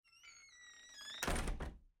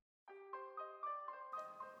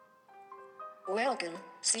Welcome,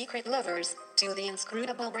 secret lovers, to the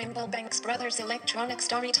inscrutable Brimblebanks Brothers electronic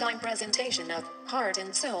storytime presentation of Heart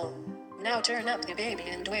and Soul. Now turn up the baby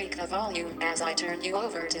and wake the volume as I turn you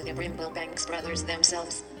over to the Brimblebanks Brothers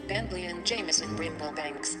themselves, Bentley and Jameson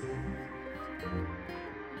Brimblebanks.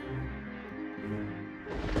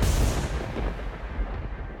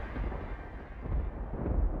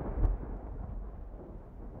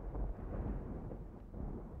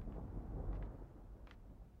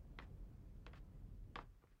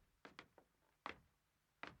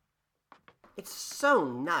 It's so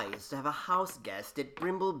nice to have a house guest at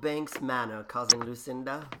Brimblebanks Manor, Cousin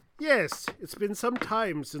Lucinda. Yes, it's been some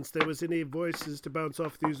time since there was any voices to bounce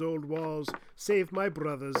off these old walls, save my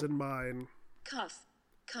brother's and mine. Cough,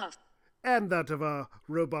 cough. And that of our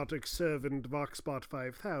robotic servant Voxbot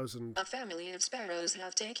 5000. A family of sparrows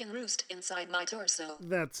have taken roost inside my torso.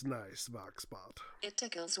 That's nice, Voxbot. It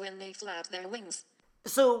tickles when they flap their wings.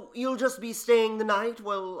 So you'll just be staying the night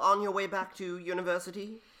while on your way back to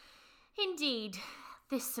university? Indeed.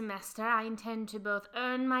 This semester I intend to both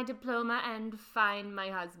earn my diploma and find my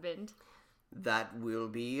husband. That will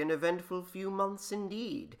be an eventful few months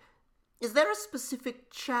indeed. Is there a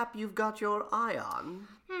specific chap you've got your eye on?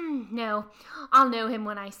 No. I'll know him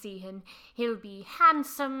when I see him. He'll be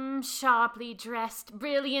handsome, sharply dressed,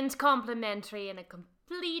 brilliant, complimentary, and a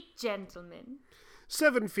complete gentleman.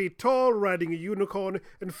 7 feet tall, riding a unicorn,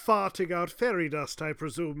 and farting out fairy dust, I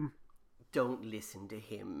presume. Don't listen to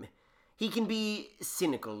him. He can be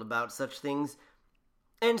cynical about such things.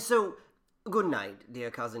 And so, good night,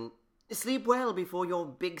 dear cousin. Sleep well before your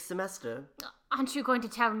big semester. Aren't you going to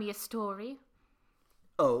tell me a story?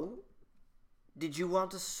 Oh? Did you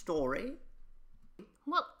want a story?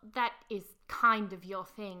 Well, that is kind of your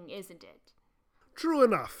thing, isn't it? True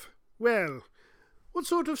enough. Well, what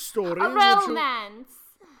sort of story A would you... romance!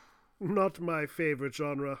 Not my favorite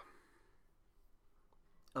genre.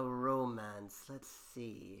 A romance, let's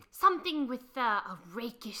see. Something with a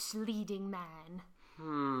rakish leading man.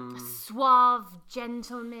 A suave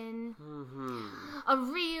gentleman. A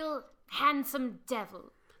real handsome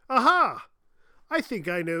devil. Aha! I think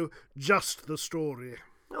I know just the story.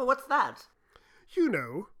 Oh, what's that? You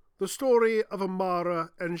know, the story of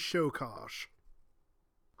Amara and Shokarsh.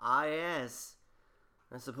 Ah, yes.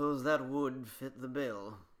 I suppose that would fit the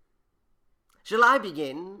bill. Shall I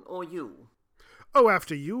begin, or you? Oh,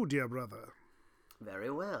 after you, dear brother.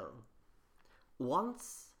 Very well.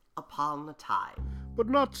 Once upon a time, But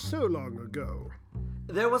not so long ago.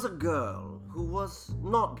 there was a girl who was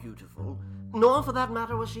not beautiful, nor for that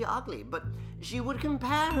matter was she ugly, but she would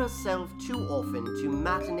compare herself too often to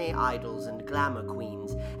matinee idols and glamour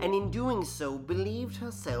queens, and in doing so believed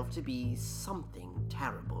herself to be something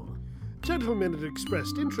terrible. Gentlemen had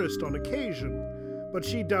expressed interest on occasion, but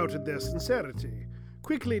she doubted their sincerity,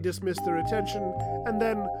 quickly dismissed their attention, and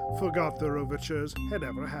then forgot their overtures had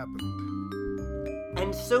ever happened.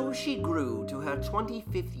 And so she grew to her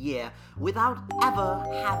 25th year without ever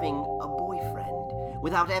having a boyfriend,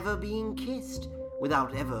 without ever being kissed,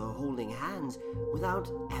 without ever holding hands, without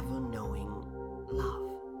ever knowing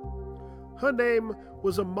love. Her name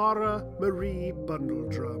was Amara Marie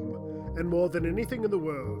Bundledrum, and more than anything in the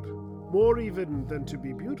world, more even than to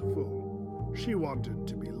be beautiful, she wanted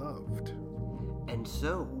to be loved. And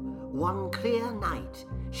so, one clear night,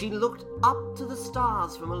 she looked up to the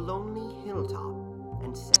stars from a lonely hilltop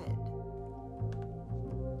and said,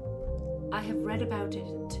 I have read about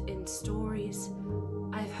it in stories.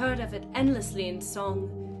 I have heard of it endlessly in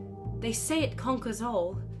song. They say it conquers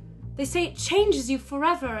all. They say it changes you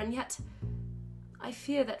forever, and yet I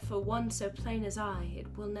fear that for one so plain as I,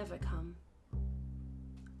 it will never come.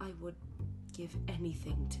 I would give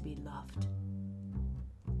anything to be loved.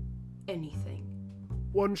 Anything.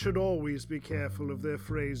 One should always be careful of their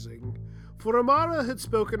phrasing, for Amara had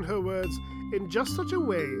spoken her words in just such a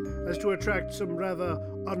way as to attract some rather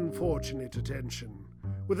unfortunate attention.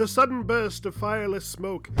 With a sudden burst of fireless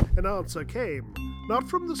smoke, an answer came, not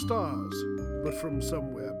from the stars, but from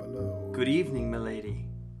somewhere below. Good evening, milady.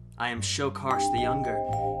 I am Shokarsh the Younger,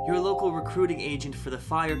 your local recruiting agent for the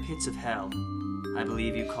fire pits of hell. I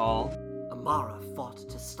believe you called. Amara fought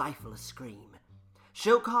to stifle a scream.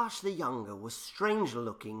 Shokarsh the Younger was stranger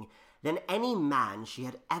looking than any man she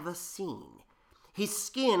had ever seen. His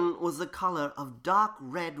skin was the color of dark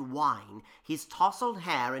red wine, his tousled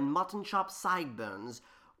hair and mutton chop sideburns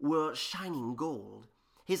were shining gold.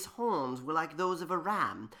 His horns were like those of a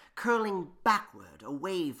ram, curling backward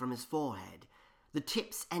away from his forehead, the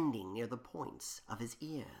tips ending near the points of his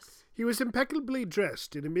ears. He was impeccably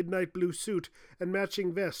dressed in a midnight blue suit and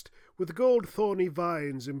matching vest with gold thorny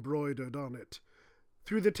vines embroidered on it.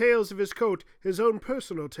 Through the tails of his coat, his own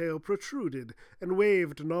personal tail protruded and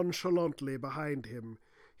waved nonchalantly behind him.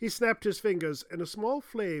 He snapped his fingers, and a small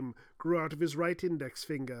flame grew out of his right index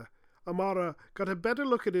finger. Amara got a better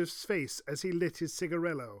look at his face as he lit his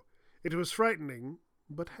cigarello. It was frightening,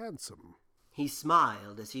 but handsome. He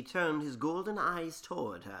smiled as he turned his golden eyes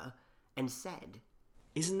toward her and said,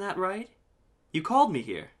 Isn't that right? You called me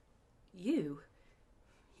here. You?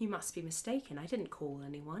 You must be mistaken. I didn't call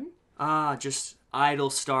anyone. Ah, just idle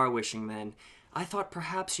star-wishing then. I thought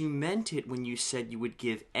perhaps you meant it when you said you would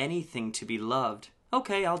give anything to be loved.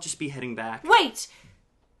 Okay, I'll just be heading back. Wait!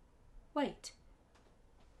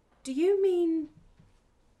 Do you mean...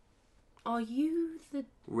 Are you the...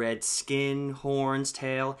 Red skin, horns,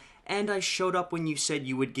 tail, and I showed up when you said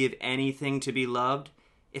you would give anything to be loved.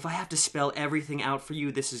 If I have to spell everything out for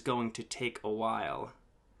you, this is going to take a while.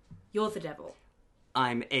 You're the devil.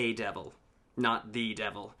 I'm a devil, not the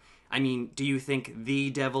devil. I mean, do you think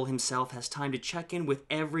the devil himself has time to check in with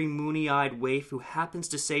every moony-eyed waif who happens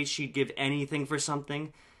to say she'd give anything for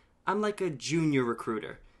something? I'm like a junior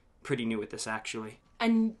recruiter. Pretty new at this, actually.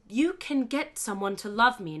 And you can get someone to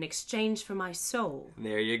love me in exchange for my soul.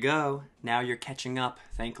 There you go. Now you're catching up.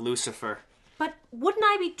 Thank Lucifer. But wouldn't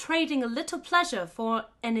I be trading a little pleasure for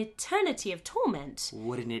an eternity of torment?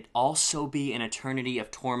 Wouldn't it also be an eternity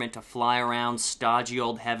of torment to fly around stodgy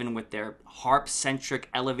old heaven with their harp-centric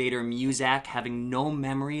elevator muzak having no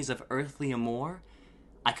memories of earthly amour?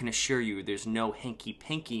 I can assure you there's no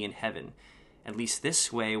hanky-panky in heaven. At least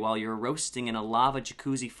this way, while you're roasting in a lava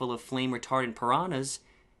jacuzzi full of flame-retardant piranhas,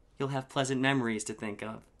 you'll have pleasant memories to think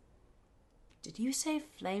of. Did you say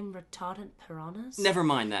flame-retardant piranhas? Never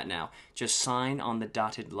mind that now. Just sign on the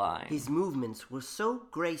dotted line. His movements were so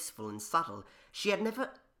graceful and subtle, she had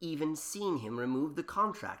never even seen him remove the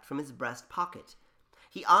contract from his breast pocket.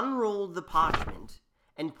 He unrolled the parchment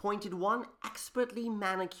and pointed one expertly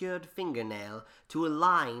manicured fingernail to a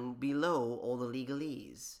line below all the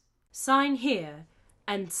legalese. Sign here,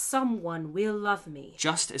 and someone will love me.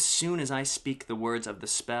 Just as soon as I speak the words of the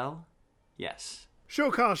spell, yes.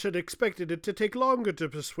 Shokash had expected it to take longer to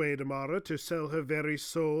persuade Amara to sell her very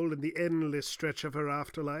soul in the endless stretch of her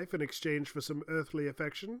afterlife in exchange for some earthly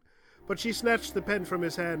affection, but she snatched the pen from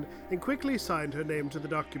his hand and quickly signed her name to the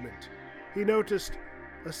document. He noticed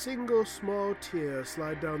a single small tear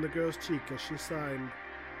slide down the girl's cheek as she signed.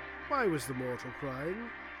 Why was the mortal crying?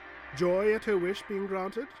 Joy at her wish being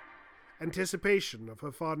granted? Anticipation of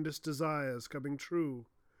her fondest desires coming true?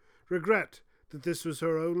 Regret that this was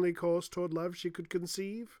her only course toward love she could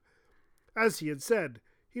conceive? As he had said,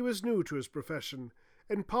 he was new to his profession,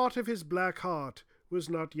 and part of his black heart was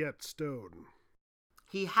not yet stone.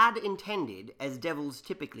 He had intended, as devils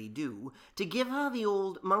typically do, to give her the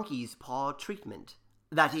old monkey's paw treatment.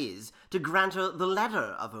 That is, to grant her the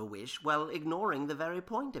letter of her wish while ignoring the very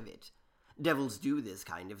point of it. Devils do this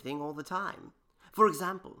kind of thing all the time. For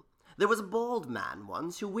example, there was a bald man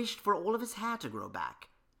once who wished for all of his hair to grow back,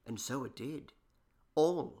 and so it did.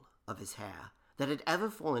 All of his hair that had ever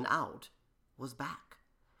fallen out was back,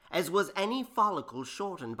 as was any follicle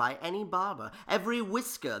shortened by any barber, every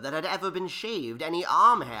whisker that had ever been shaved, any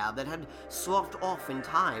arm hair that had sloughed off in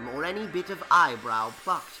time, or any bit of eyebrow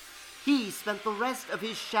plucked. He spent the rest of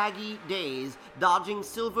his shaggy days dodging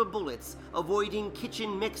silver bullets, avoiding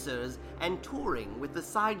kitchen mixers, and touring with the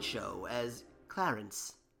sideshow as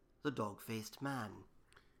Clarence, the dog-faced man.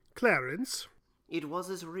 Clarence? It was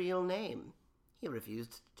his real name. He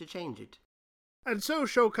refused to change it. And so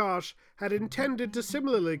Shokash had intended to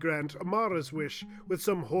similarly grant Amara's wish with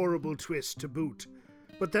some horrible twist to boot.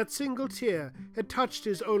 But that single tear had touched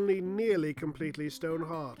his only nearly completely stone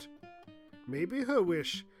heart. Maybe her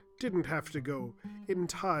wish didn't have to go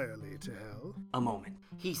entirely to hell. A moment,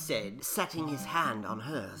 he said, setting his hand on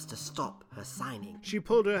hers to stop her signing. She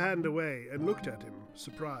pulled her hand away and looked at him,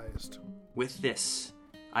 surprised. With this,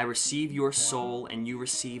 I receive your soul and you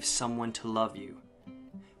receive someone to love you.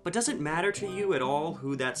 But does it matter to you at all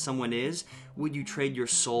who that someone is? Would you trade your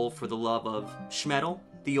soul for the love of Schmeddle,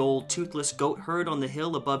 the old toothless goat herd on the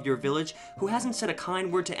hill above your village who hasn't said a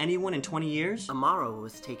kind word to anyone in 20 years? Amara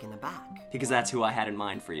was taken aback. Because that's who I had in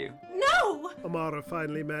mind for you. No! Amara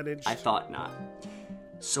finally managed. I thought not.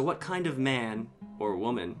 So what kind of man, or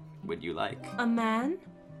woman, would you like? A man?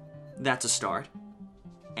 That's a start.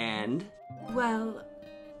 And? Well,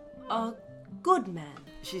 a good man.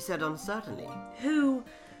 She said uncertainly. Who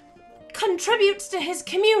contributes to his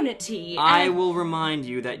community. I will remind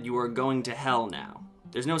you that you are going to hell now.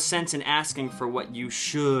 There's no sense in asking for what you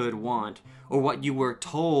should want, or what you were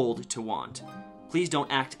told to want. Please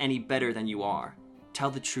don't act any better than you are.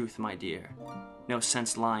 Tell the truth, my dear. No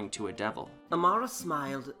sense lying to a devil. Amara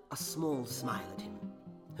smiled a small smile at him.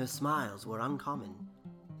 Her smiles were uncommon.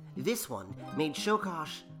 This one made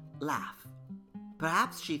Shokash laugh.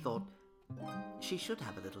 Perhaps she thought she should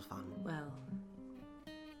have a little fun. Well,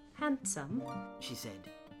 handsome, she said.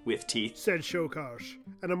 With teeth. Said Shokash,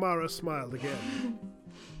 and Amara smiled again.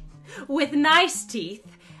 with nice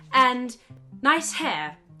teeth, and nice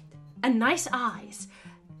hair, and nice eyes,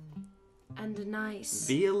 and a nice...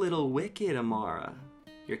 Be a little wicked, Amara.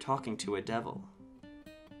 You're talking to a devil.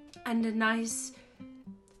 And a nice...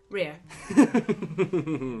 rear.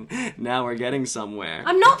 Now we're getting somewhere.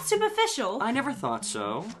 I'm not superficial. I never thought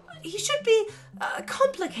so. He should be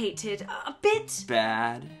complicated, a bit...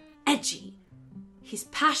 Bad. edgy. He's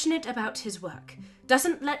passionate about his work.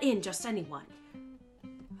 Doesn't let in just anyone.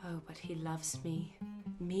 Oh, but he loves me.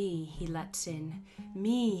 Me he lets in.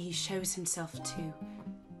 Me he shows himself to.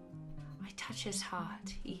 I touch his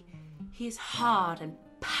heart. He is hard and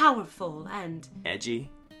powerful and... Edgy.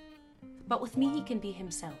 But with me he can be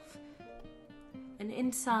himself. And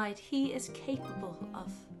inside he is capable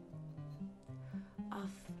of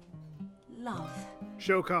love.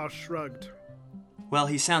 Shokash shrugged. Well,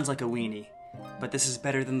 he sounds like a weenie, but this is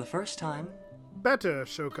better than the first time. Better,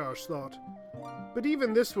 Shokash thought. But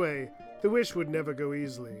even this way, the wish would never go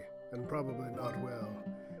easily, and probably not well.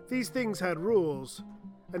 These things had rules,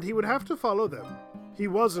 and he would have to follow them. He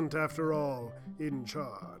wasn't, after all, in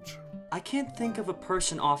charge. I can't think of a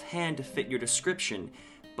person offhand to fit your description,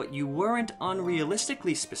 but you weren't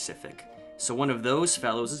unrealistically specific, so one of those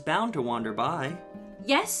fellows is bound to wander by.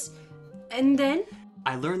 Yes? And then?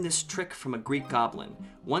 I learned this trick from a Greek goblin.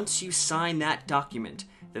 Once you sign that document,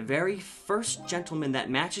 the very first gentleman that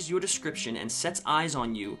matches your description and sets eyes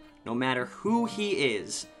on you, no matter who he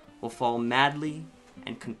is, will fall madly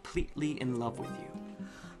and completely in love with you.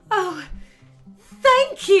 Oh,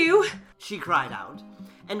 thank you! She cried out,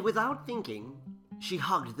 and without thinking, she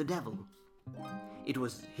hugged the devil. It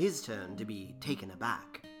was his turn to be taken aback.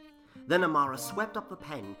 Then Amara swept up the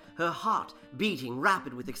pen, her heart beating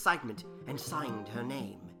rapid with excitement, and signed her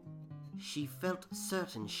name. She felt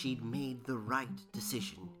certain she'd made the right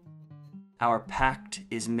decision. Our pact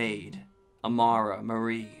is made, Amara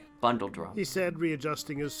Marie Bundledrum. He said,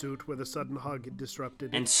 readjusting his suit where the sudden hug had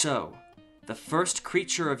disrupted it. And so, the first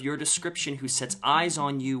creature of your description who sets eyes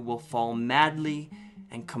on you will fall madly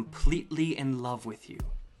and completely in love with you.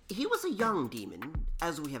 He was a young demon,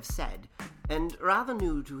 as we have said, and rather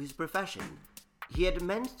new to his profession. He had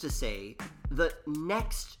meant to say, the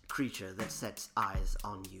next creature that sets eyes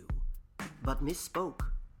on you, but misspoke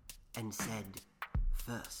and said,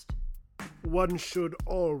 first. One should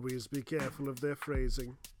always be careful of their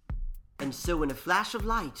phrasing. And so in a flash of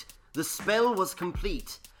light, the spell was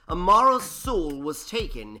complete. Amara's soul was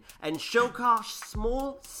taken, and Shokash's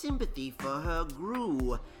small sympathy for her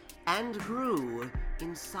grew and grew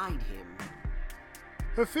inside him.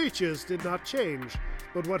 Her features did not change,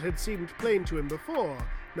 but what had seemed plain to him before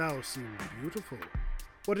now seemed beautiful.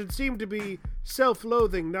 What had seemed to be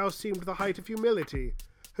self-loathing now seemed the height of humility.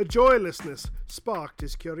 Her joylessness sparked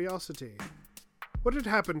his curiosity. What had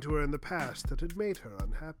happened to her in the past that had made her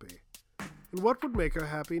unhappy? And what would make her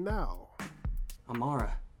happy now?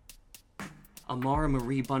 Amara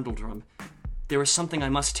Marie Bundledrum, there is something I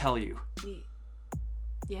must tell you.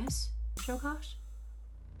 Yes, Shokash?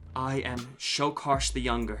 I am Shokash the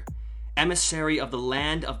Younger, emissary of the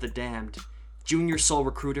land of the damned, junior soul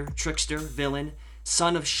recruiter, trickster, villain,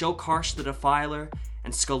 son of Shokash the Defiler,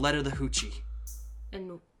 and Skoletta the Hoochie.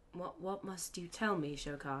 And what must you tell me,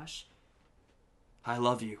 Shokash? I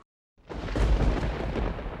love you.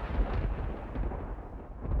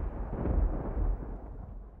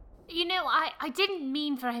 You know, I didn't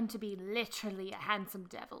mean for him to be literally a handsome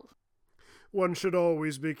devil. One should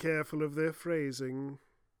always be careful of their phrasing.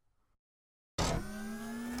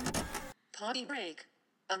 Potty break.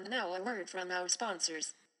 And now a word from our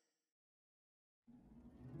sponsors.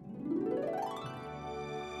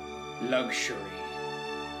 Luxury.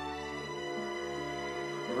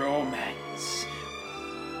 Romance.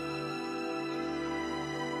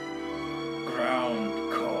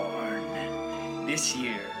 Ground corn. This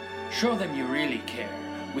year, show them you really care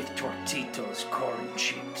with Tortitos corn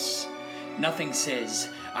chips. Nothing says,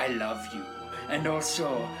 I love you. And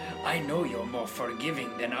also, I know you're more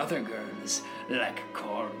forgiving than other girls, like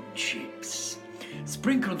corn chips.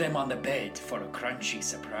 Sprinkle them on the bed for a crunchy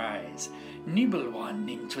surprise. Nibble one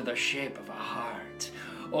into the shape of a heart.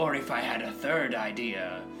 Or if I had a third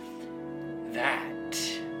idea, that.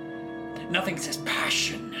 Nothing says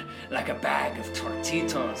passion like a bag of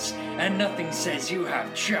Tortitos, and nothing says you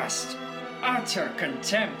have just utter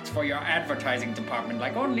contempt for your advertising department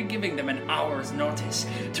like only giving them an hour's notice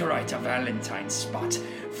to write a Valentine spot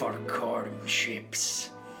for corn chips.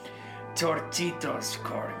 Tortitos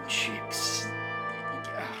corn chips.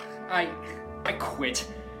 I quit.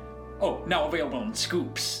 Oh, now available in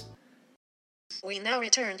scoops. We now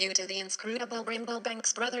return you to the inscrutable Brimble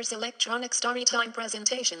Banks Brothers electronic storytime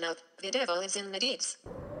presentation of The Devil is in the Deeds.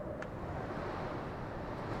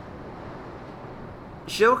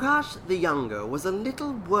 Shokash the Younger was a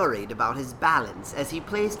little worried about his balance as he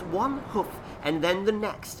placed one hoof and then the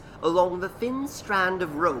next along the thin strand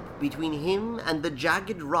of rope between him and the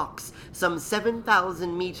jagged rocks some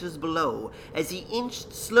 7,000 meters below as he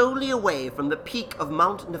inched slowly away from the peak of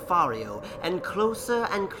Mount Nefario and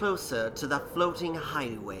closer to the floating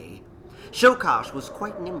highway. Shokash was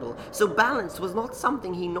quite nimble, so balance was not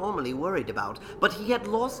something he normally worried about, but he had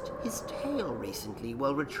lost his tail recently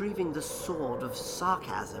while retrieving the Sword of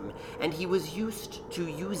Sarcasm, and he was used to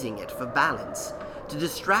using it for balance. To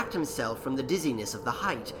distract himself from the dizziness of the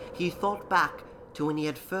height, he thought back to when he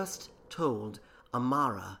had first told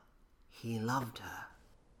Amara he loved her.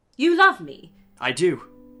 You love me? I do.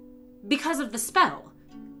 Because of the spell?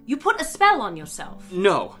 You put a spell on yourself?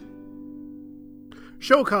 No.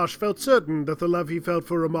 Shokash felt certain that the love he felt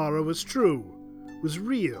for Amara was true, was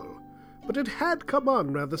real, but it had come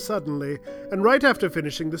on rather suddenly, and right after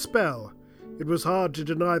finishing the spell. It was hard to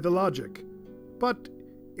deny the logic, but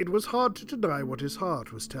it was hard to deny what his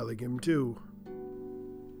heart was telling him, too.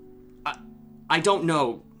 I don't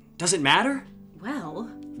know. Does it matter? Well...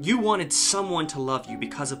 You wanted someone to love you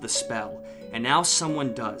because of the spell, and now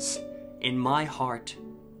someone does. In my heart,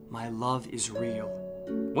 my love is real.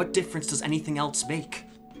 What difference does anything else make?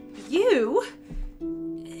 You?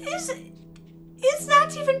 Is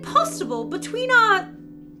that even possible between our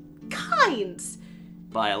kinds?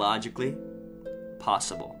 Biologically,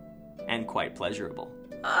 possible, and quite pleasurable.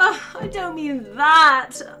 I don't mean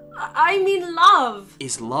that. I mean love.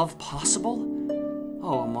 Is love possible?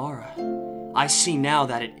 Oh, Amara, I see now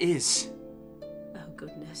that it is. Oh,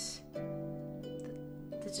 goodness.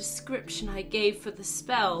 The description I gave for the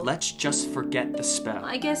spell. Let's just forget the spell.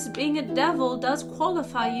 I guess being a devil does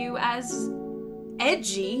qualify you as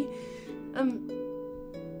edgy. Turn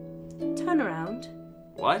around.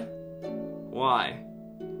 What? Why?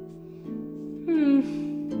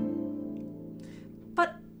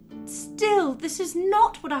 But still, this is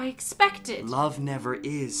not what I expected. Love never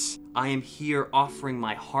is. I am here offering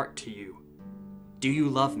my heart to you. Do you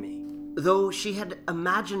love me? Though she had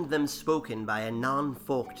imagined them spoken by a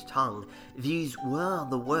non-forked tongue, these were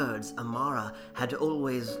the words Amara had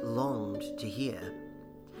always longed to hear.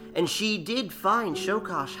 And she did find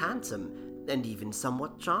Shokash handsome, and even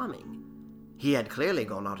somewhat charming. He had clearly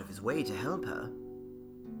gone out of his way to help her.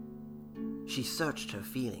 She searched her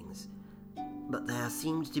feelings, but there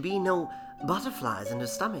seemed to be no butterflies in her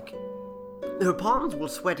stomach. Her palms were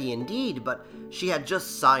sweaty indeed, but she had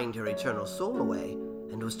just signed her eternal soul away,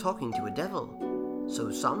 and was talking to a devil,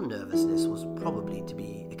 so some nervousness was probably to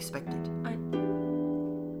be expected.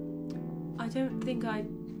 I don't think I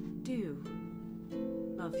do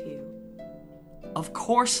love you. Of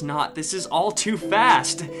course not. This is all too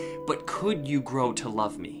fast. But could you grow to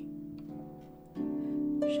love me?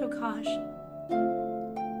 Shokash,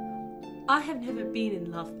 I have never been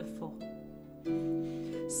in love before.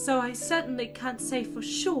 So I certainly can't say for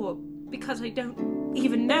sure, because I don't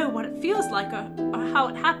even know what it feels like or how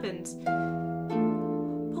it happens.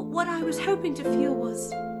 But what I was hoping to feel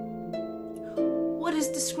was what is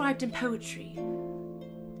described in poetry,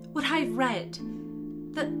 what I've read,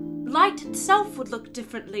 that light itself would look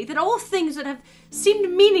differently, that all things that have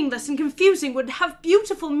seemed meaningless and confusing would have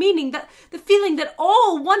beautiful meaning, that the feeling that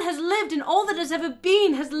all one has lived and all that has ever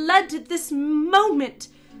been has led to this moment,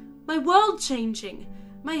 my world changing,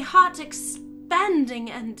 my heart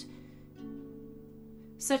expanding, and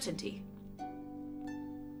certainty.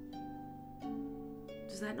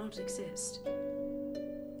 Does that not exist?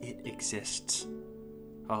 It exists.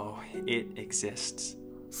 Oh, it exists,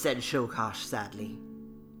 said Shokash sadly,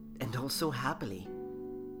 and also happily.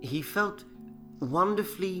 He felt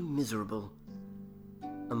wonderfully miserable.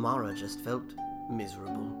 Amara just felt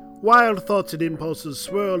miserable. Wild thoughts and impulses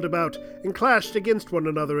swirled about and clashed against one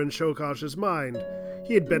another in Shokash's mind.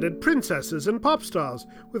 He had betted princesses and pop stars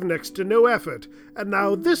with next to no effort, and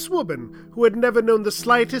now this woman, who had never known the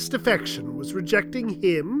slightest affection, was rejecting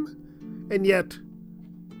him? And yet,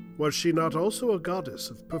 was she not also a goddess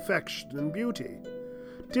of perfection and beauty?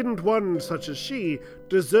 Didn't one such as she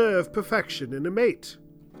deserve perfection in a mate?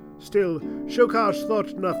 Still, Shokash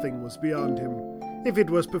thought nothing was beyond him. If it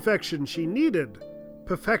was perfection she needed,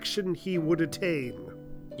 perfection he would attain.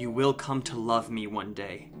 You will come to love me one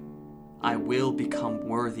day. I will become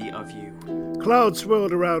worthy of you. Clouds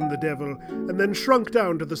swirled around the devil and then shrunk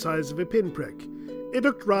down to the size of a pinprick. It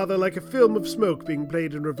looked rather like a film of smoke being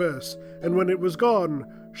played in reverse, and when it was gone,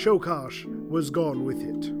 Shokash was gone with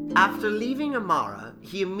it. After leaving Amara,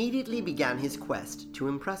 he immediately began his quest to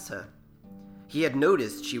impress her. He had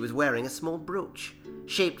noticed she was wearing a small brooch,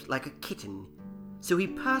 shaped like a kitten, so he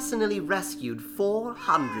personally rescued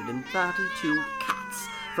 432 cats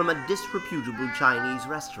from a disreputable Chinese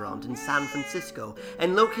restaurant in San Francisco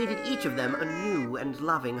and located each of them a new and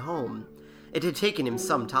loving home. It had taken him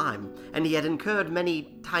some time, and he had incurred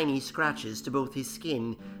many tiny scratches to both his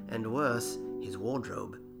skin and, worse, his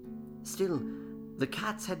wardrobe. Still, the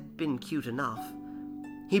cats had been cute enough.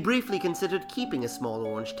 He briefly considered keeping a small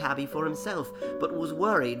orange tabby for himself, but was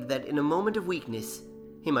worried that in a moment of weakness,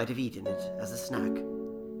 he might have eaten it as a snack.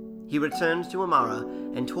 He returned to Amara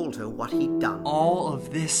and told her what he'd done. All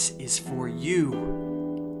of this is for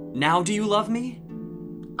you. Now do you love me?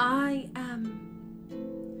 I am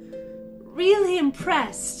really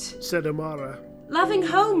impressed. Said Amara. Loving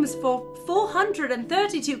homes for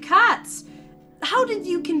 432 cats. How did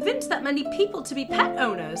you convince that many people to be pet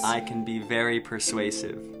owners? I can be very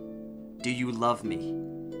persuasive. Do you love me?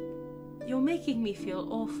 You're making me feel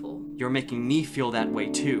awful. You're making me feel that way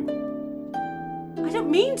too. I don't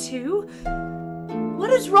mean to. What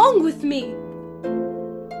is wrong with me?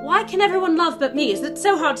 Why can everyone love but me? Is it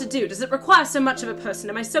so hard to do? Does it require so much of a person?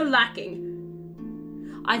 Am I so lacking?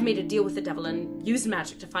 I've made a deal with the devil and used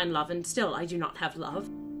magic to find love, and still I do not have love.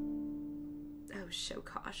 Oh,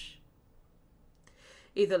 Shokash.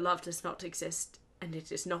 Either love does not exist, and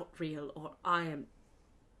it is not real, or I'm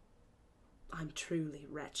truly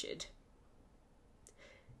wretched.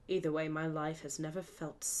 Either way, my life has never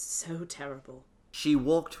felt so terrible. She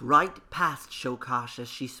walked right past Shokash as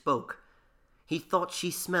she spoke. He thought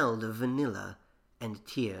she smelled of vanilla and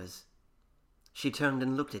tears. She turned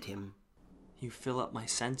and looked at him. You fill up my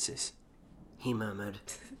senses. He murmured.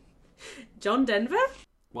 John Denver?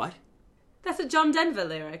 What? That's a John Denver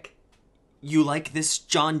lyric. You like this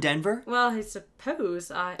John Denver? Well, I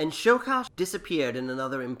suppose I... And Shokash disappeared in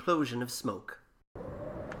another implosion of smoke.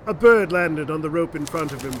 A bird landed on the rope in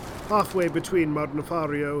front of him, halfway between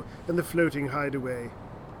Modnafario and the floating hideaway.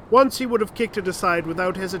 Once he would have kicked it aside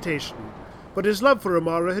without hesitation, but his love for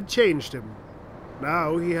Amara had changed him.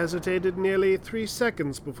 Now he hesitated nearly 3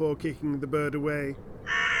 seconds before kicking the bird away.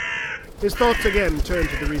 His thoughts again turned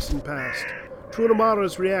to the recent past, to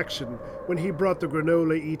Amara's reaction when he brought the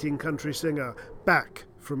granola-eating country singer back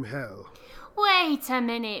from hell. Wait a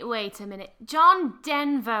minute. John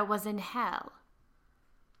Denver was in hell.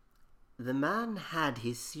 The man had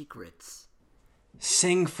his secrets.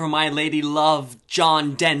 Sing for my lady love,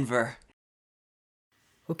 John Denver.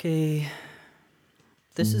 Okay,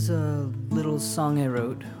 this is a little song I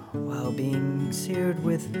wrote while being seared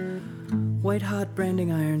with white-hot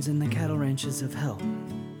branding irons in the cattle ranches of hell.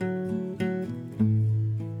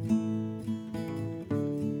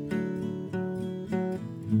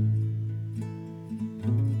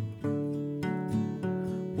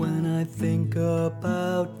 When I think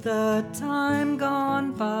about the time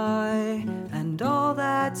gone by and all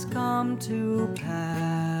that's come to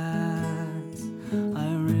pass,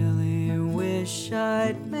 I really wish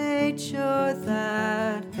I'd made sure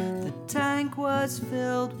that the tank was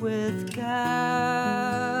filled with gas.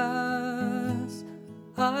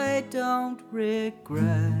 I don't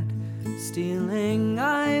regret stealing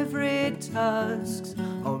ivory tusks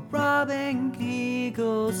or robbing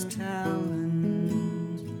eagles'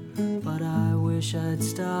 talons, but I wish I'd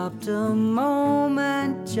stopped a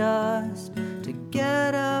moment just to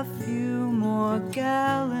get a few more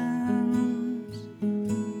gallons.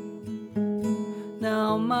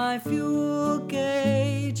 Now my fuel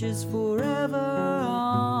gauge is forever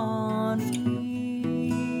on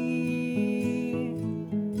E,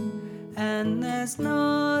 and there's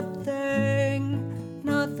nothing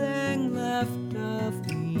left of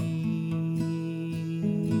me.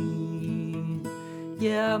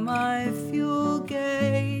 Yeah, my fuel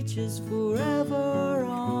gauge is forever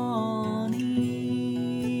on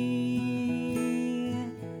E,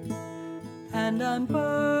 and I'm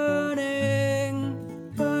burning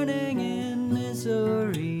in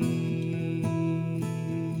misery.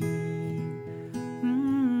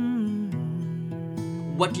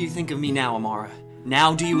 What do you think of me now, Amara?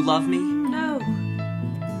 Now do you love me? No.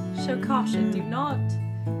 Shokash, I do not.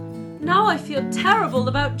 Now I feel terrible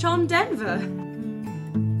about John Denver.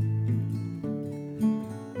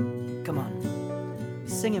 Come on,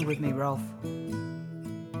 sing it with me, Ralph.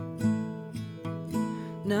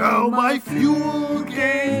 Now my fuel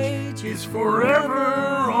gauge is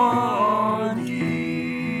forever on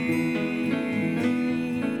E,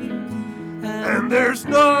 and there's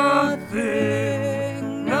nothing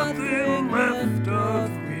left of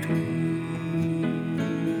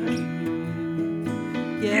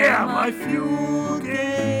Yeah, my fuel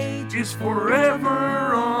gauge is forever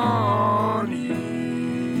on E.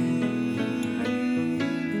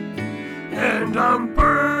 And I'm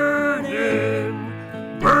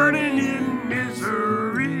burning in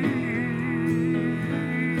misery.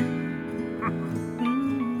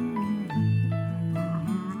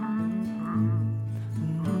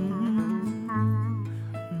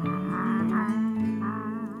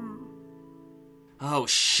 Oh,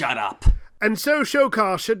 shut up. And so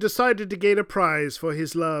Shokarsh had decided to gain a prize for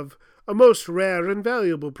his love, a most rare and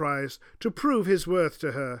valuable prize, to prove his worth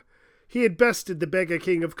to her. He had bested the beggar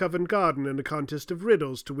king of Covent Garden in a contest of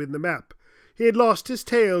riddles to win the map. He had lost his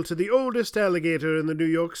tail to the oldest alligator in the New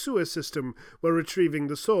York sewer system while retrieving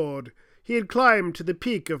the sword. He had climbed to the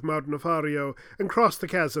peak of Mount Nefario and crossed the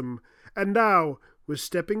chasm, and now was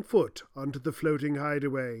stepping foot onto the floating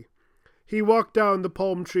hideaway. He walked down the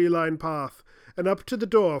palm tree-lined path and up to the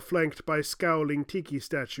door flanked by scowling tiki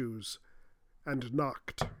statues, and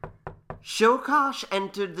knocked. Shokarsh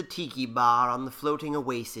entered the tiki bar on the floating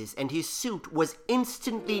oasis, and his suit was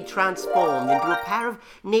instantly transformed into a pair of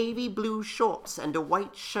navy blue shorts and a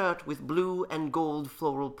white shirt with blue and gold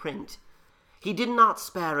floral print. He did not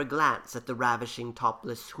spare a glance at the ravishing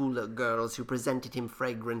topless hula girls who presented him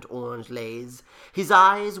fragrant orange leis. His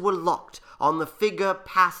eyes were locked on the figure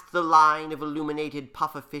past the line of illuminated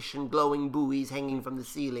pufferfish and glowing buoys hanging from the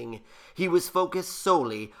ceiling. He was focused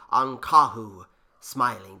solely on Kahu,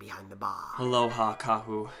 smiling behind the bar. Aloha,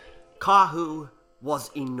 Kahu. Kahu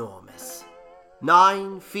was enormous.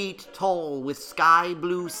 9 feet tall, with sky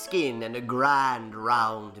blue skin and a grand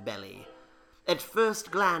round belly. At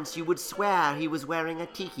first glance you would swear he was wearing a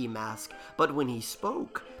tiki mask, but when he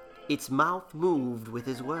spoke, its mouth moved with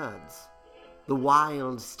his words. The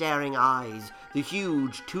wild, staring eyes, the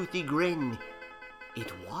huge, toothy grin.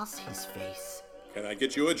 It was his face. Can I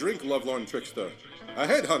get you a drink, lovelorn trickster? A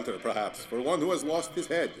headhunter, perhaps, for one who has lost his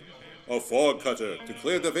head. A fog cutter to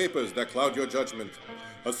clear the vapors that cloud your judgment.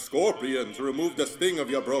 A scorpion to remove the sting of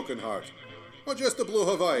your broken heart. Or just a blue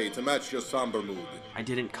Hawaii to match your somber mood. I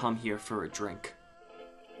didn't come here for a drink.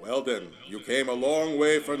 Well then, you came a long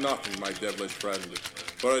way for nothing, my devilish friend.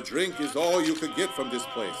 For a drink is all you could get from this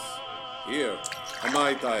place. Here, a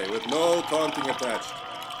Mai Tai with no taunting attached.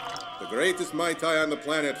 The greatest Mai Tai on the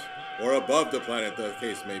planet, or above the planet, the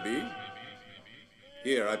case may be.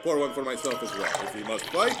 Here, I pour one for myself as well. If we must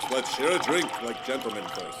fight, let's share a drink like gentlemen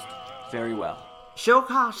first. Very well.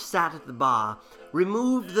 Shokarsh sat at the bar,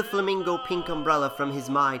 removed the flamingo pink umbrella from his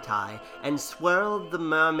Mai Tai, and swirled the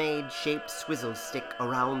mermaid-shaped swizzle stick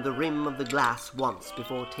around the rim of the glass once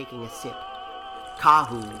before taking a sip.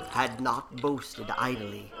 Kahu had not boasted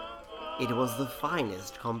idly. It was the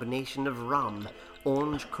finest combination of rum,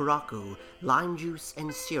 orange kuraku, lime juice,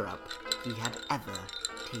 and syrup he had ever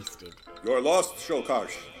tasted. You're lost,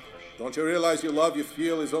 Shokarsh. Don't you realize your love you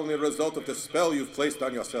feel is only a result of the spell you've placed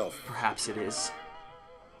on yourself? Perhaps it is.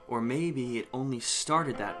 Or maybe it only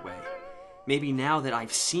started that way. Maybe now that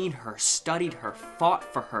I've seen her, studied her, fought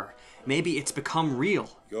for her, maybe it's become real.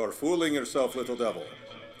 You're fooling yourself, little devil.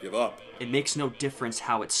 Give up. It makes no difference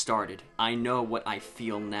how it started. I know what I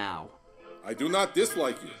feel now. I do not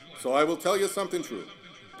dislike you, so I will tell you something true.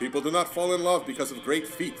 People do not fall in love because of great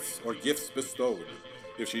feats or gifts bestowed.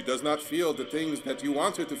 If she does not feel the things that you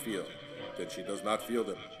want her to feel, then she does not feel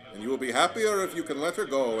them. And you will be happier if you can let her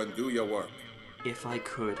go and do your work. If I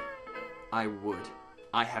could, I would.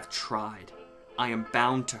 I have tried. I am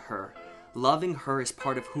bound to her. Loving her is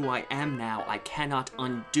part of who I am now. I cannot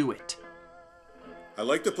undo it. I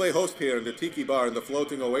like to play host here in the tiki bar in the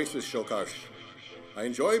floating oasis, Shokarsh. I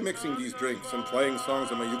enjoy mixing these drinks and playing songs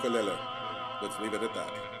on my ukulele. Let's leave it at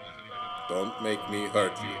that. Don't make me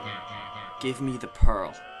hurt you. Give me the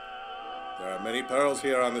pearl. There are many pearls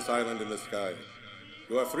here on this island in the sky.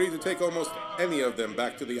 You are free to take almost any of them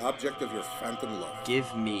back to the object of your phantom love.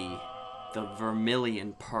 Give me the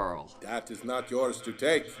vermilion pearl. That is not yours to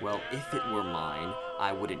take. Well, if it were mine,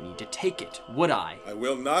 I wouldn't need to take it, would I? I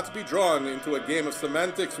will not be drawn into a game of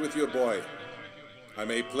semantics with your boy. I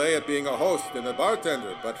may play at being a host and a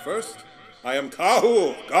bartender, but first, I am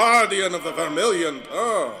Kahu, guardian of the vermilion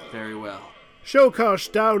pearl. Very well.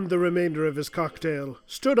 Shokarsh downed the remainder of his cocktail,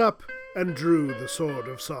 stood up, and drew the sword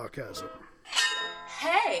of sarcasm.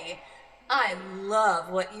 Hey, I love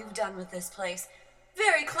what you've done with this place.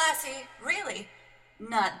 Very classy, really.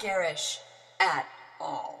 Not garish at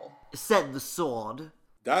all, said the sword.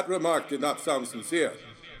 That remark did not sound sincere.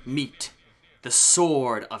 Meet the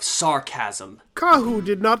sword of sarcasm. Kahu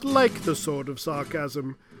did not like the sword of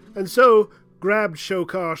sarcasm, and so grabbed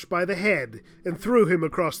Shokarsh by the head and threw him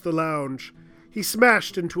across the lounge. He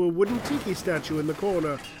smashed into a wooden tiki statue in the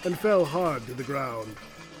corner and fell hard to the ground.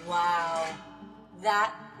 Wow.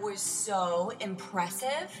 That was so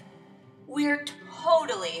impressive. We're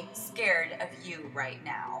totally scared of you right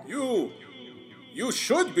now. You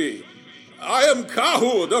should be. I am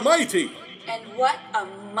Kahu the Mighty. And what a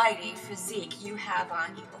mighty physique you have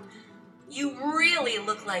on you. You really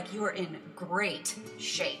look like you're in great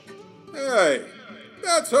shape. Hey,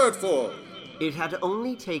 that's hurtful. It had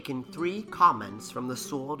only taken 3 comments from the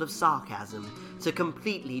Sword of Sarcasm to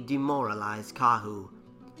completely demoralize Kahu.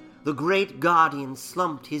 The great guardian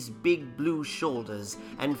slumped his big blue shoulders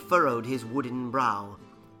and furrowed his wooden brow.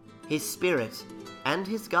 His spirit and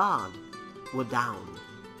his guard were down.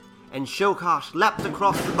 And Shokash leapt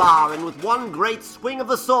across the bar, and with one great swing of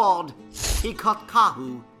the sword, he cut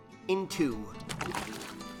Kahu in 2.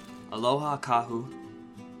 Aloha, Kahu.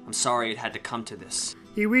 I'm sorry it had to come to this.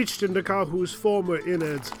 He reached into Kahu's former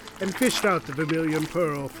innards and fished out the vermilion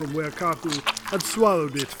pearl from where Kahu had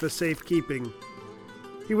swallowed it for safekeeping.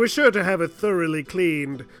 He was sure to have it thoroughly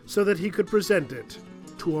cleaned so that he could present it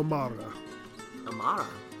to Amara. Amara,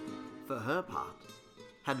 for her part,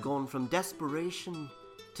 had gone from desperation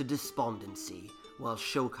to despondency while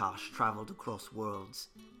Shokash traveled across worlds.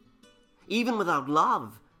 Even without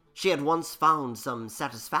love, she had once found some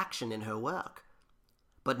satisfaction in her work.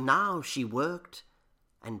 But now she worked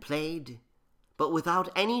and played, but without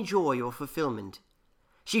any joy or fulfillment.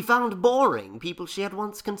 She found boring people she had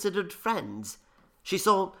once considered friends. She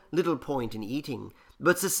saw little point in eating,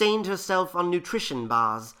 but sustained herself on nutrition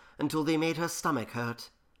bars until they made her stomach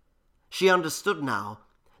hurt. She understood now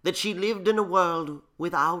that she lived in a world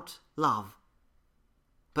without love.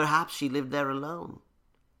 Perhaps she lived there alone.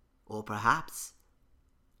 Or perhaps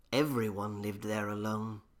everyone lived there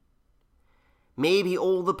alone. Maybe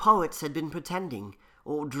all the poets had been pretending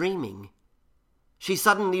or dreaming. She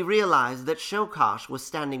suddenly realized that Shokash was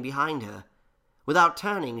standing behind her. Without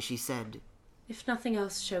turning, she said, If nothing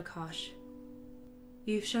else, Shokash,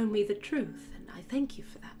 you've shown me the truth, and I thank you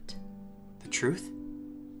for that. The truth?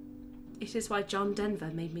 It is why John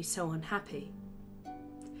Denver made me so unhappy.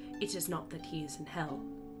 It is not that he is in hell.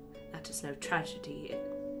 That is no tragedy.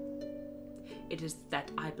 It is that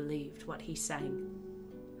I believed what he sang.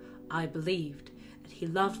 I believed that he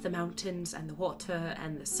loved the mountains and the water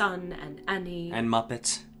and the sun and Annie. And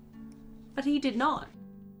Muppets. But he did not.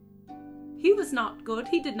 He was not good.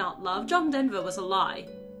 He did not love. John Denver was a lie.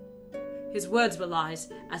 His words were lies,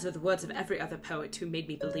 as were the words of every other poet who made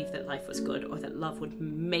me believe that life was good or that love would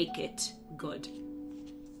make it good.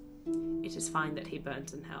 It is fine that he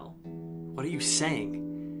burns in hell. What are you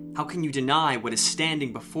saying? How can you deny what is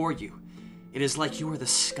standing before you? It is like you are the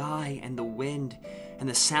sky and the wind and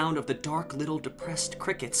the sound of the dark little depressed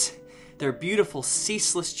crickets. Their beautiful,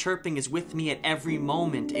 ceaseless chirping is with me at every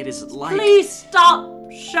moment. It is like... Please stop,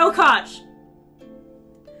 Shokash!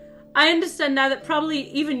 I understand now that probably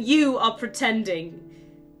even you are pretending.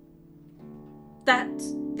 That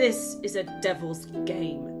this is a devil's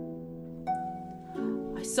game.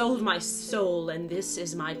 I sold my soul, and this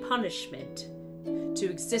is my punishment. To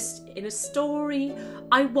exist in a story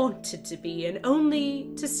I wanted to be, and only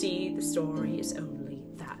to see the story is only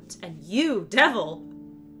that. And you, devil,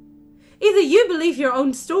 either you believe your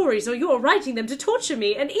own stories or you are writing them to torture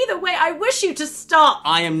me, and either way I wish you to stop.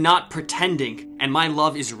 I am not pretending, and my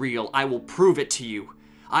love is real. I will prove it to you.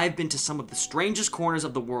 I have been to some of the strangest corners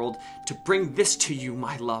of the world to bring this to you,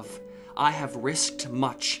 my love. I have risked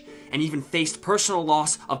much, and even faced personal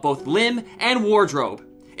loss of both limb and wardrobe.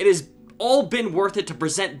 It has all been worth it to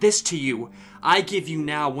present this to you. I give you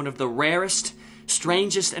now one of the rarest,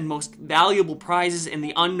 strangest, and most valuable prizes in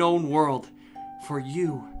the unknown world. For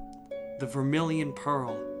you, the vermilion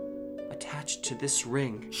pearl attached to this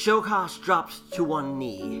ring. Shokash dropped to one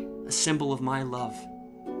knee. A symbol of my love.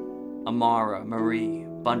 Amara Marie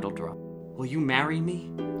Bundledrum. Will you marry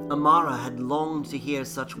me? Amara had longed to hear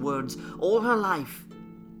such words all her life,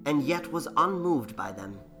 and yet was unmoved by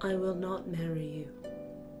them. I will not marry you.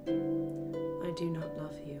 I do not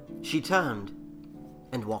love you. She turned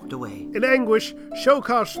and walked away. In anguish,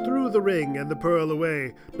 Shokash threw the ring and the pearl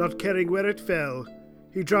away, not caring where it fell.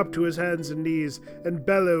 He dropped to his hands and knees and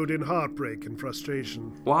bellowed in heartbreak and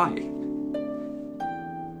frustration. Why?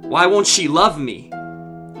 Why won't she love me?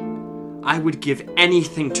 I would give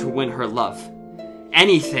anything to win her love.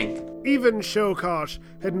 Anything. Even Shokash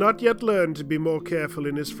had not yet learned to be more careful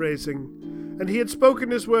in his phrasing, and he had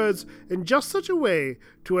spoken his words in just such a way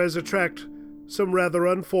to as attract some rather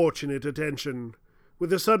unfortunate attention.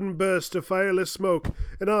 With a sudden burst of fireless smoke,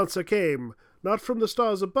 an answer came, not from the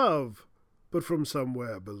stars above, but from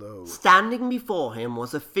somewhere below. Standing before him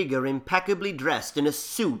was a figure impeccably dressed in a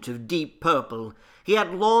suit of deep purple. He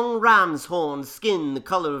had long ram's horns, skin the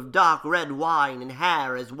color of dark red wine, and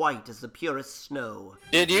hair as white as the purest snow.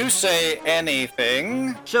 Did you say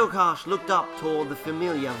anything? Shokash looked up toward the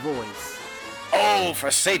familiar voice. Oh,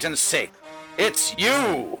 for Satan's sake, it's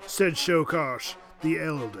you! Said Shokash, the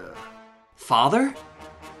elder. Father?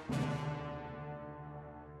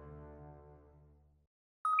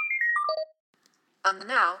 And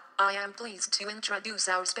now, I am pleased to introduce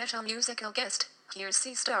our special musical guest. Here's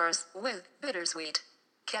Sea Stars with Bittersweet.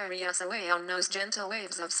 Carry us away on those gentle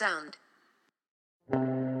waves of sound.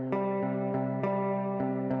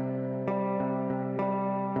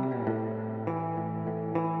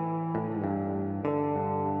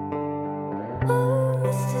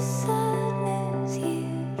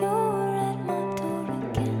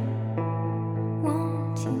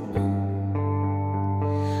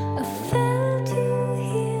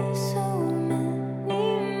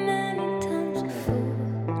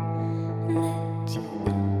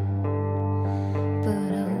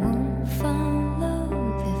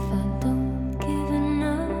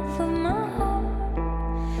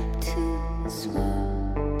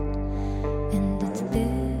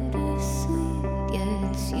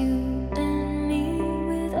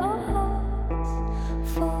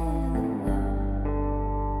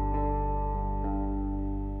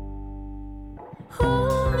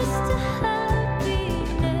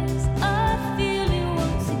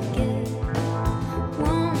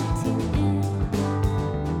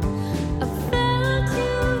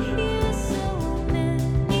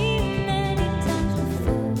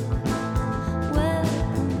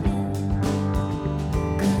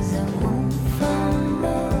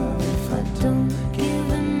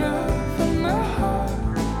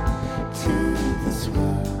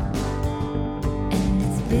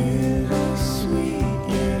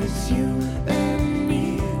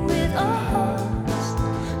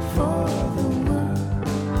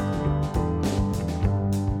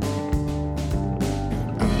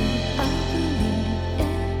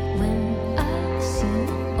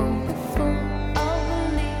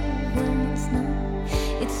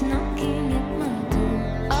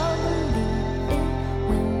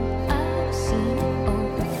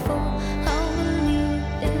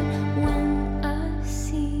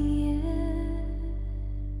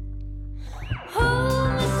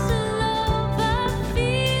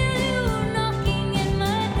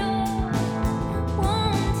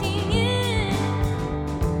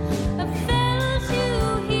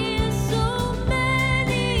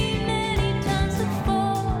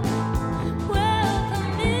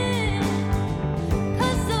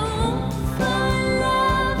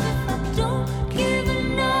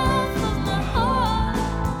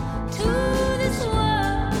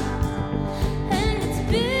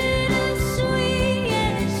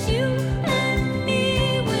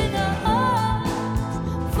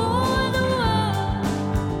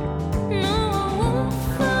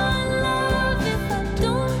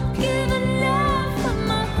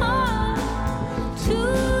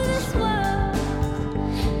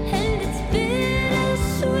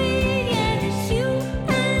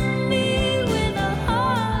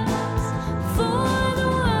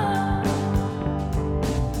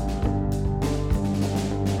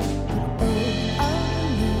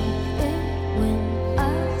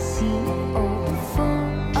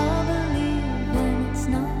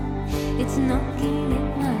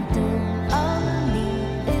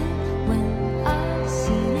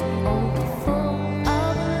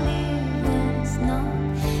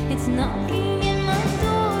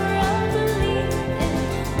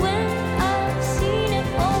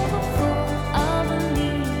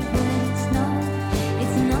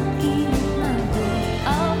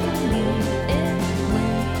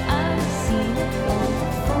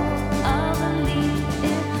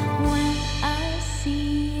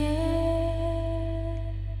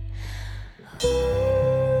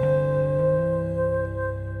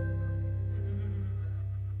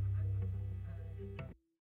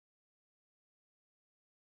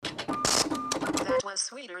 Was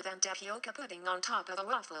sweeter than tapioca pudding on top of a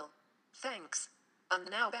waffle. Thanks. And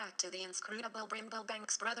now back to the inscrutable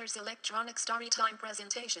Brimblebanks Brothers electronic storytime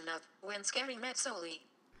presentation of When Scary Met Soli.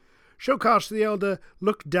 Shokash the elder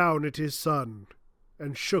looked down at his son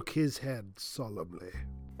and shook his head solemnly.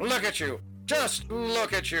 Look at you! Just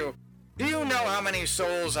look at you! Do you know how many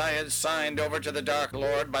souls I had signed over to the Dark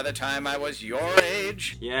Lord by the time I was your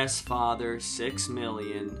age? Yes, Father, 6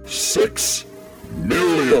 million. 6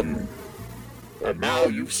 million! And now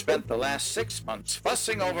you've spent the last 6 months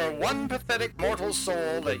fussing over one pathetic mortal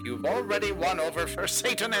soul that you've already won over for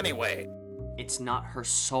Satan anyway. It's not her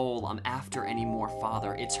soul I'm after anymore,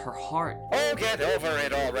 Father. It's her heart. Oh, get over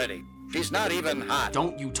it already. She's not even hot.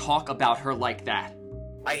 Don't you talk about her like that.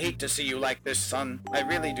 I hate to see you like this, son. I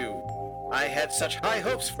really do. I had such high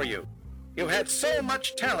hopes for you. You had so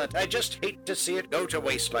much talent. I just hate to see it go to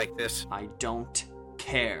waste like this. I don't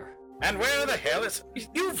care. And where the hell is...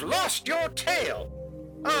 You've lost your tail!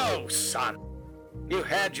 Oh, son. You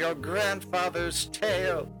had your grandfather's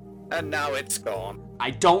tail, and now it's gone.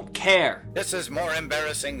 I don't care. This is more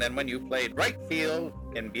embarrassing than when you played right field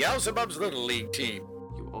in Beelzebub's Little League team.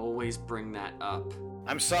 You always bring that up.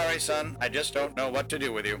 I'm sorry, son. I just don't know what to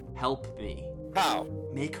do with you. Help me. How?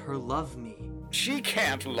 Make her love me. She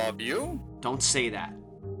can't love you. Don't say that.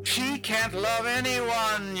 She can't love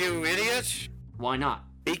anyone, you idiot. Why not?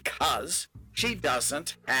 Because she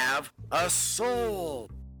doesn't have a soul.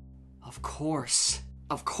 Of course.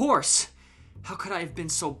 Of course. How could I have been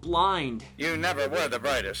so blind? You never were the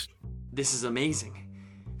brightest. This is amazing.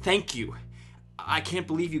 Thank you. I can't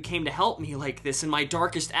believe you came to help me like this in my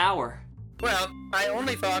darkest hour. Well, I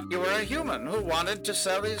only thought you were a human who wanted to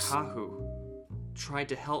sell his... Kahu tried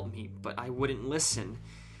to help me, but I wouldn't listen.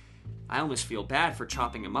 I almost feel bad for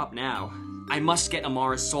chopping him up now. I must get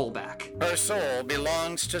Amara's soul back. Her soul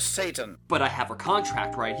belongs to Satan. But I have her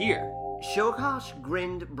contract right here. Shokash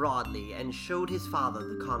grinned broadly and showed his father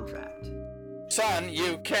the contract. Son,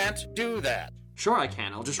 you can't do that. Sure I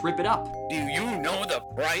can. I'll just rip it up. Do you know the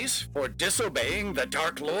price for disobeying the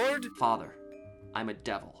Dark Lord? Father, I'm a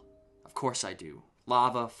devil. Of course I do.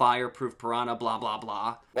 Lava, fireproof piranha, blah, blah,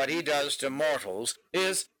 blah. What he does to mortals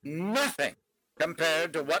is nothing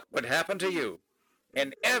compared to what would happen to you.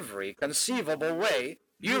 In every conceivable way,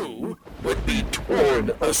 you would be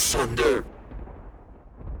torn asunder.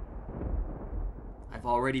 I've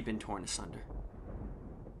already been torn asunder.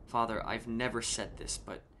 Father, I've never said this,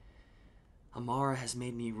 but Amara has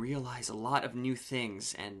made me realize a lot of new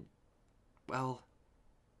things, and, well,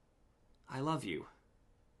 I love you.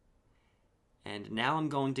 And now I'm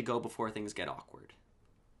going to go before things get awkward.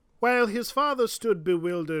 While his father stood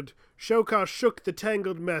bewildered, Shokash shook the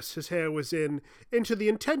tangled mess his hair was in into the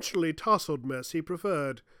intentionally tousled mess he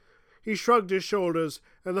preferred. He shrugged his shoulders,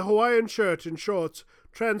 and the Hawaiian shirt and shorts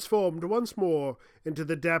transformed once more into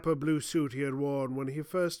the dapper blue suit he had worn when he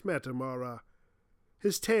first met Amara.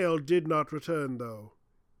 His tail did not return, though.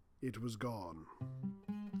 It was gone.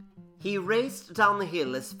 He raced down the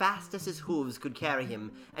hill as fast as his hooves could carry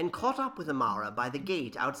him and caught up with Amara by the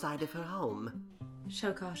gate outside of her home.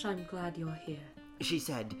 Shokash, I'm glad you're here, she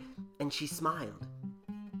said, and she smiled,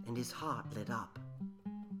 and his heart lit up.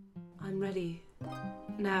 I'm ready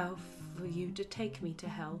now for you to take me to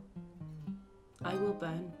hell. I will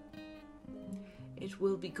burn. It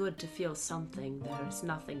will be good to feel something. There is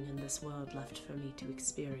nothing in this world left for me to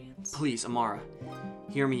experience. Please, Amara,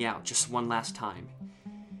 hear me out just one last time.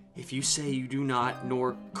 If you say you do not,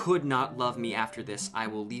 nor could not love me after this, I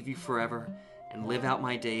will leave you forever and live out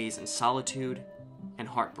my days in solitude and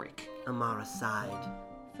heartbreak. Amara sighed.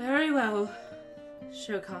 Very well,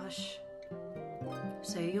 Shokash.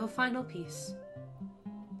 Say your final piece.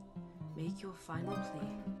 Make your final plea.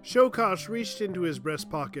 Shokash reached into his breast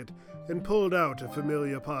pocket and pulled out a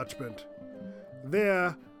familiar parchment.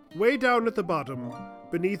 There, way down at the bottom,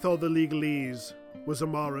 beneath all the legalese, was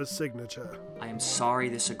Amara's signature. I am sorry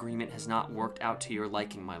this agreement has not worked out to your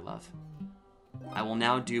liking, my love. I will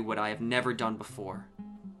now do what I have never done before,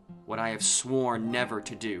 what I have sworn never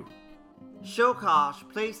to do. Shokash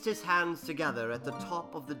placed his hands together at the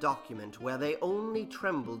top of the document where they only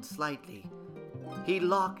trembled slightly. He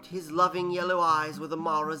locked his loving yellow eyes with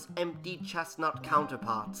Amara's empty chestnut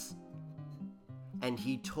counterparts, and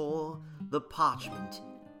he tore the parchment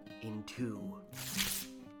in two.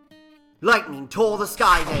 Lightning tore the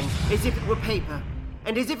sky then, as if it were paper,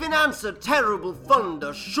 and as if in answer terrible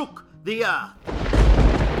thunder shook the earth.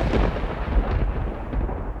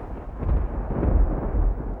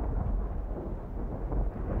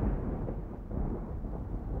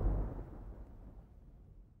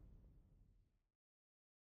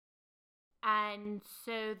 And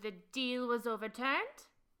so the deal was overturned?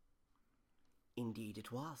 Indeed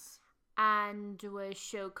it was. And was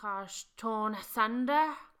Shokash torn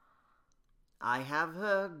asunder? I have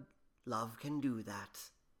heard love can do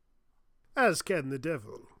that. As can the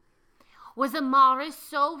devil. Was Amara's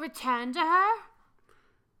soul returned to her?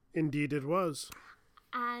 Indeed it was.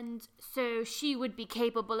 And so she would be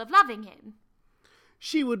capable of loving him?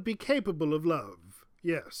 She would be capable of love,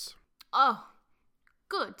 yes. Oh,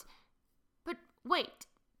 good. But wait,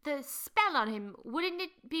 the spell on him, wouldn't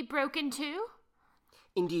it be broken too?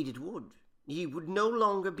 Indeed it would. He would no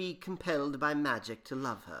longer be compelled by magic to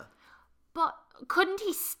love her. But couldn't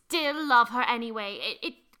he still love her anyway?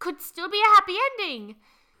 It could still be a happy ending.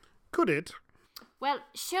 Could it? Well,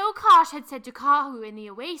 Shokarsh had said to Kahu in the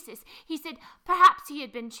Oasis, he said perhaps he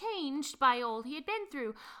had been changed by all he had been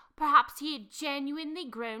through. Perhaps he had genuinely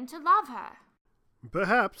grown to love her.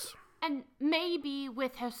 Perhaps. And maybe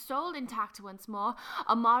with her soul intact once more,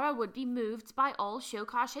 Amara would be moved by all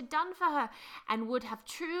Shokarsh had done for her, and would have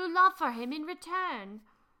true love for him in return.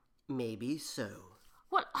 Maybe so.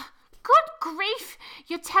 Well, good grief!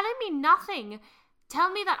 You're telling me nothing.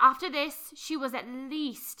 Tell me that after this, she was at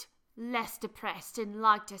least less depressed and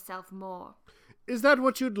liked herself more. Is that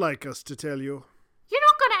what you'd like us to tell you? You're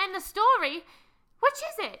not going to end the story. Which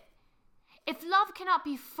is it? If love cannot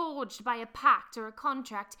be forged by a pact or a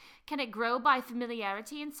contract, can it grow by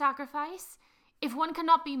familiarity and sacrifice? If one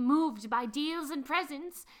cannot be moved by deals and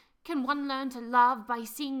presents, can one learn to love by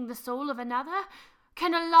seeing the soul of another?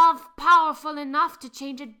 Can a love powerful enough to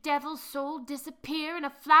change a devil's soul disappear in a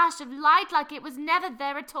flash of light like it was never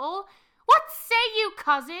there at all? What say you,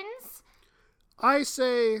 cousins? I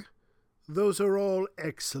say those are all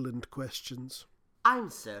excellent questions. I'm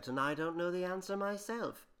certain I don't know the answer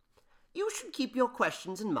myself. You should keep your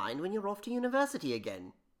questions in mind when you're off to university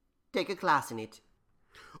again. Take a class in it.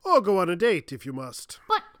 Or go on a date if you must.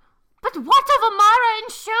 But what of Amara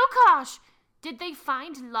and Shokarsh? Did they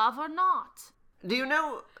find love or not? Do you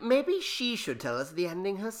know, maybe she should tell us the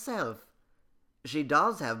ending herself. She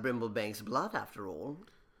does have Brimblebank's blood, after all.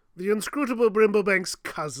 The inscrutable Brimblebank's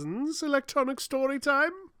cousins, electronic story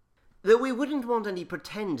time? Though we wouldn't want any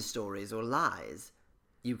pretend stories or lies.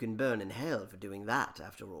 You can burn in hell for doing that,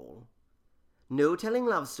 after all. No telling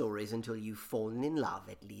love stories until you've fallen in love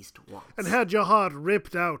at least once. And had your heart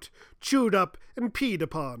ripped out, chewed up, and peed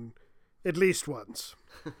upon. At least once.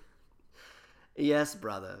 Yes,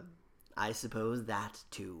 brother. I suppose that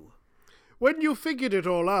too. When you figured it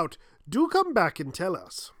all out, do come back and tell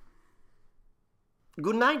us.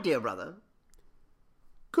 Good night, dear brother.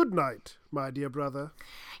 Good night, my dear brother.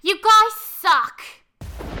 You guys suck!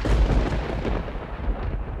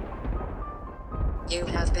 You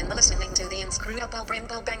have been listening to the inscrutable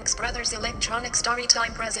Brimblebanks Brothers electronic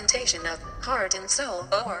storytime presentation of Heart and Soul,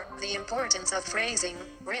 or The Importance of Phrasing,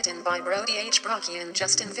 written by Brody H. Brocky and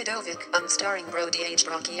Justin Vidovic, starring Brody H.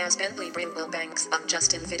 Brocky as Bentley Brimblebanks and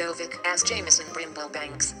Justin Vidovic as Jameson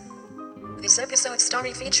Brimblebanks. This episode's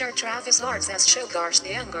story featured Travis Lords as Shokarsh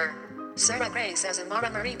the Younger, Sarah Grace as Amara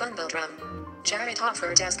Marie Bundledrum, Jared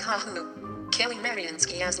Hoffert as Kahu, Kelly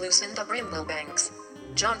Mariansky as Lucinda Brimblebanks,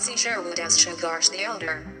 John C. Sherwood as Shokarsh the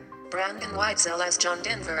Elder, Brandon Whitesell as John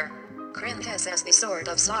Denver, Corinne Hess as the Sword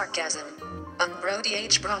of Sarcasm, and Brody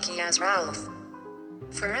H. Brocky as Ralph.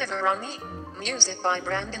 Forever on Me, music by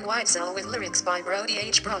Brandon Whitesell with lyrics by Brody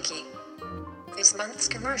H. Brocky. This month's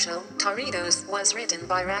commercial, Toritos, was written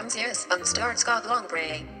by Ramsey S. and starred Scott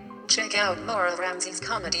Longbray. Check out more of Ramsey's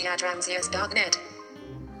comedy at ramseys.net.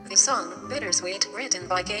 The song, Bittersweet, written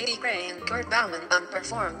by Katie Gray and Kurt Bauman and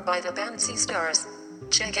performed by the band Sea Stars.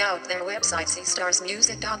 Check out their website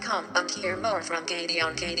seastarsmusic.com and hear more from Katie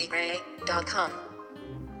on katiegray.com.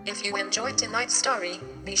 If you enjoyed tonight's story,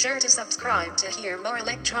 be sure to subscribe to hear more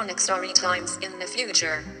electronic story times in the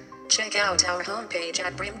future. Check out our homepage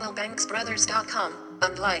at brimblebanksbrothers.com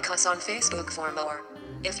and like us on Facebook for more.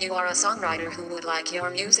 If you are a songwriter who would like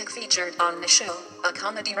your music featured on the show, a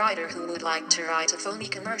comedy writer who would like to write a phony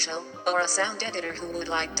commercial, or a sound editor who would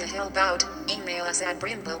like to help out, email us at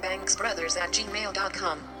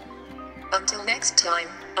brimblebanksbrothers@gmail.com. Until next time,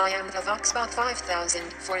 I am the Voxbot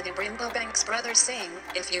 5000 for the Brimblebanks Brothers saying,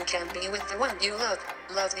 if you can be with the one you love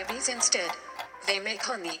the bees instead. They make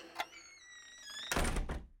honey.